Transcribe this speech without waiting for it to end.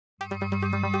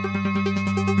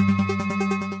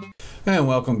And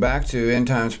welcome back to End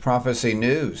Times Prophecy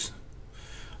News.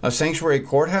 A sanctuary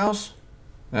courthouse?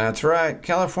 That's right.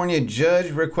 California judge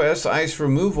requests ICE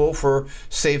removal for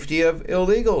safety of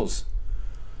illegals.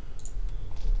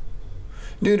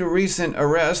 Due to recent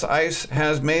arrests ICE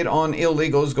has made on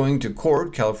illegals going to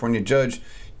court, California Judge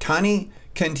Tani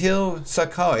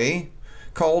Kantil-Sakai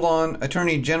called on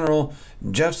Attorney General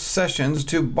Jeff Sessions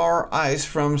to bar ICE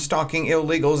from stalking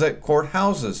illegals at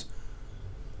courthouses.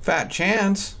 Fat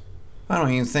chance. I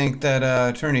don't even think that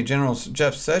Attorney General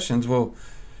Jeff Sessions he'll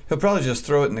probably just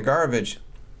throw it in the garbage.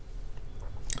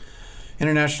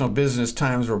 International Business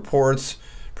Times reports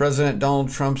President Donald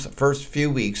Trump's first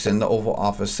few weeks in the Oval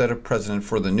Office set a precedent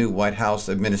for the new White House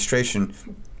administration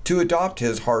to adopt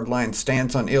his hardline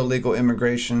stance on illegal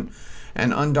immigration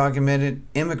and undocumented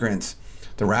immigrants.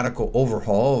 The radical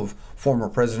overhaul of former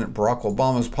President Barack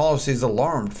Obama's policies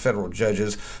alarmed federal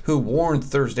judges who warned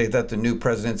Thursday that the new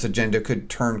president's agenda could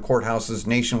turn courthouses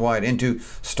nationwide into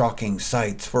stalking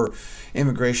sites for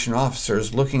immigration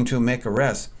officers looking to make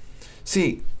arrests.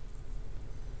 See,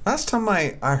 last time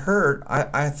I heard,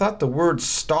 I thought the word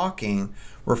stalking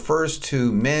refers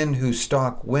to men who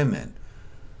stalk women.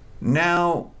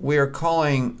 Now we are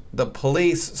calling the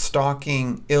police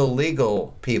stalking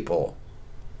illegal people.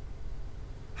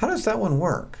 How does that one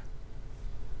work?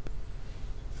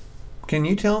 Can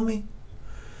you tell me?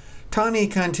 Tani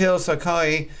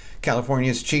Kantil-Sakai,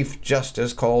 California's Chief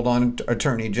Justice, called on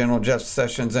Attorney General Jeff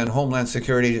Sessions and Homeland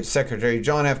Security Secretary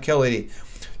John F. Kelly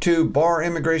to bar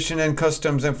immigration and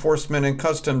customs enforcement and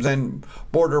customs and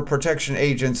border protection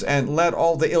agents and let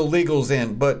all the illegals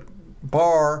in, but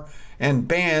bar and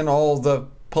ban all the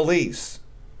police.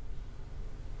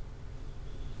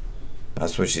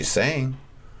 That's what she's saying.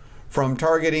 From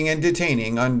targeting and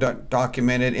detaining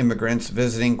undocumented immigrants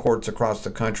visiting courts across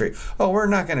the country. Oh, we're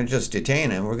not going to just detain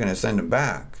them, we're going to send them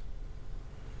back.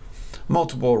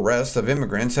 Multiple arrests of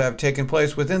immigrants have taken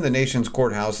place within the nation's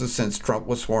courthouses since Trump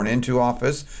was sworn into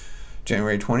office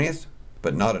January 20th,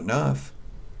 but not enough.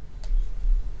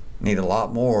 Need a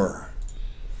lot more.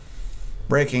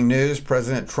 Breaking news,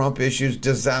 President Trump issues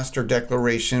disaster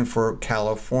declaration for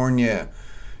California.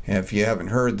 If you haven't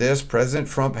heard this, President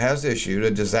Trump has issued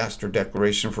a disaster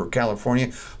declaration for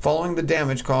California following the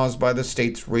damage caused by the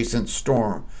state's recent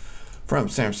storm. From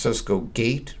San Francisco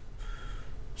Gate,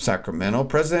 Sacramento,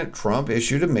 President Trump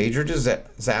issued a major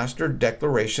disaster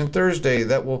declaration Thursday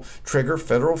that will trigger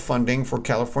federal funding for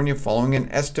California following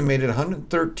an estimated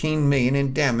 $113 million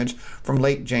in damage from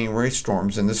late January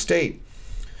storms in the state.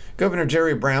 Governor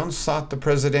Jerry Brown sought the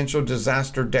presidential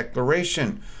disaster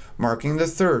declaration, marking the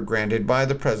third granted by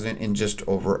the president in just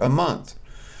over a month.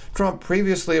 Trump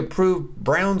previously approved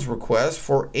Brown's request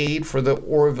for aid for the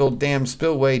Oroville Dam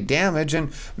spillway damage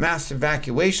and mass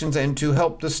evacuations and to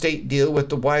help the state deal with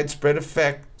the widespread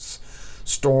effects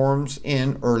storms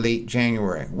in early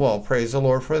January. Well, praise the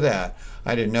Lord for that.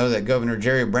 I didn't know that Governor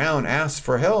Jerry Brown asked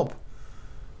for help.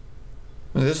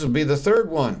 This will be the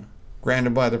third one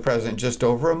granted by the president just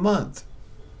over a month.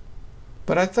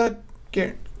 But I thought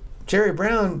Jerry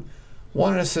Brown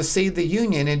wanted to secede the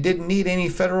union and didn't need any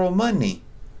federal money.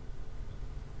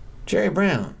 Jerry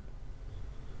Brown,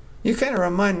 you kind of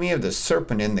remind me of the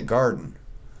serpent in the garden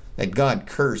that God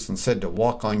cursed and said to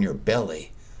walk on your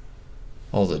belly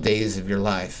all the days of your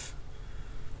life.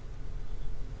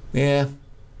 Yeah,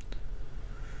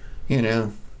 you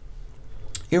know,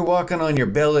 you're walking on your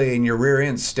belly and your rear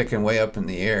end's sticking way up in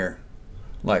the air,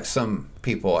 like some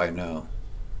people I know.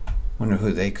 Wonder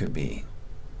who they could be.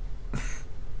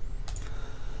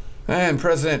 And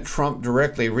President Trump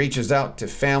directly reaches out to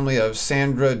family of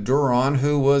Sandra Duran,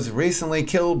 who was recently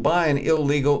killed by an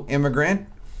illegal immigrant.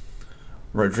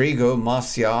 Rodrigo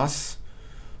Macias,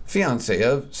 fiance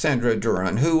of Sandra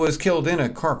Duran, who was killed in a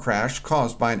car crash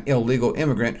caused by an illegal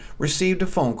immigrant, received a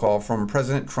phone call from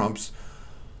President Trump's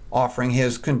offering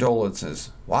his condolences.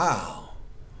 Wow.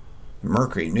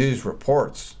 Mercury News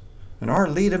reports an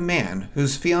Arleta man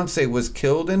whose fiance was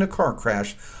killed in a car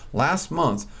crash last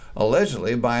month,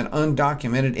 allegedly by an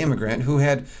undocumented immigrant who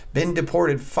had been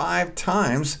deported 5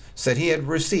 times, said he had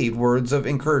received words of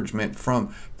encouragement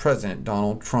from President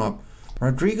Donald Trump.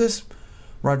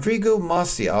 Rodrigo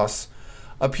Macias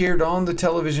appeared on the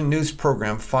television news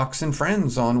program Fox and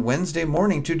Friends on Wednesday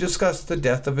morning to discuss the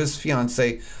death of his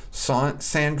fiancée,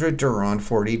 Sandra Duran,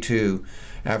 42.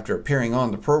 After appearing on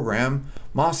the program,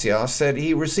 Macias said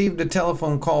he received a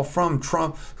telephone call from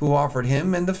Trump, who offered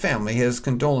him and the family his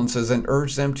condolences and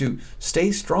urged them to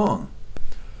stay strong.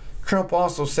 Trump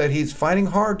also said he's fighting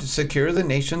hard to secure the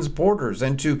nation's borders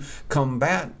and to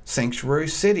combat sanctuary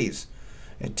cities.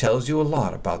 It tells you a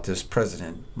lot about this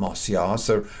president. Macias,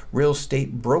 a real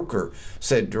estate broker,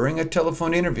 said during a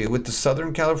telephone interview with the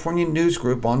Southern California News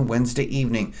Group on Wednesday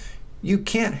evening, "You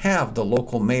can't have the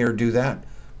local mayor do that,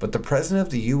 but the president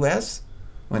of the U.S.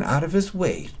 went out of his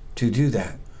way to do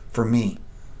that for me.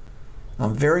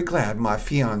 I'm very glad my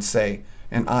fiancé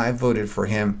and I voted for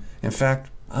him. In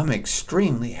fact, I'm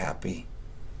extremely happy."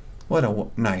 What a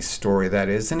nice story that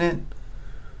is, isn't it?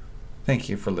 Thank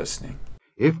you for listening.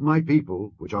 If my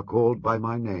people, which are called by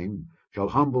my name, shall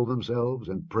humble themselves,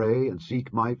 and pray, and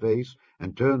seek my face,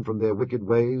 and turn from their wicked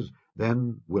ways,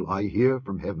 then will I hear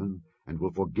from heaven, and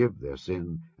will forgive their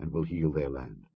sin, and will heal their land.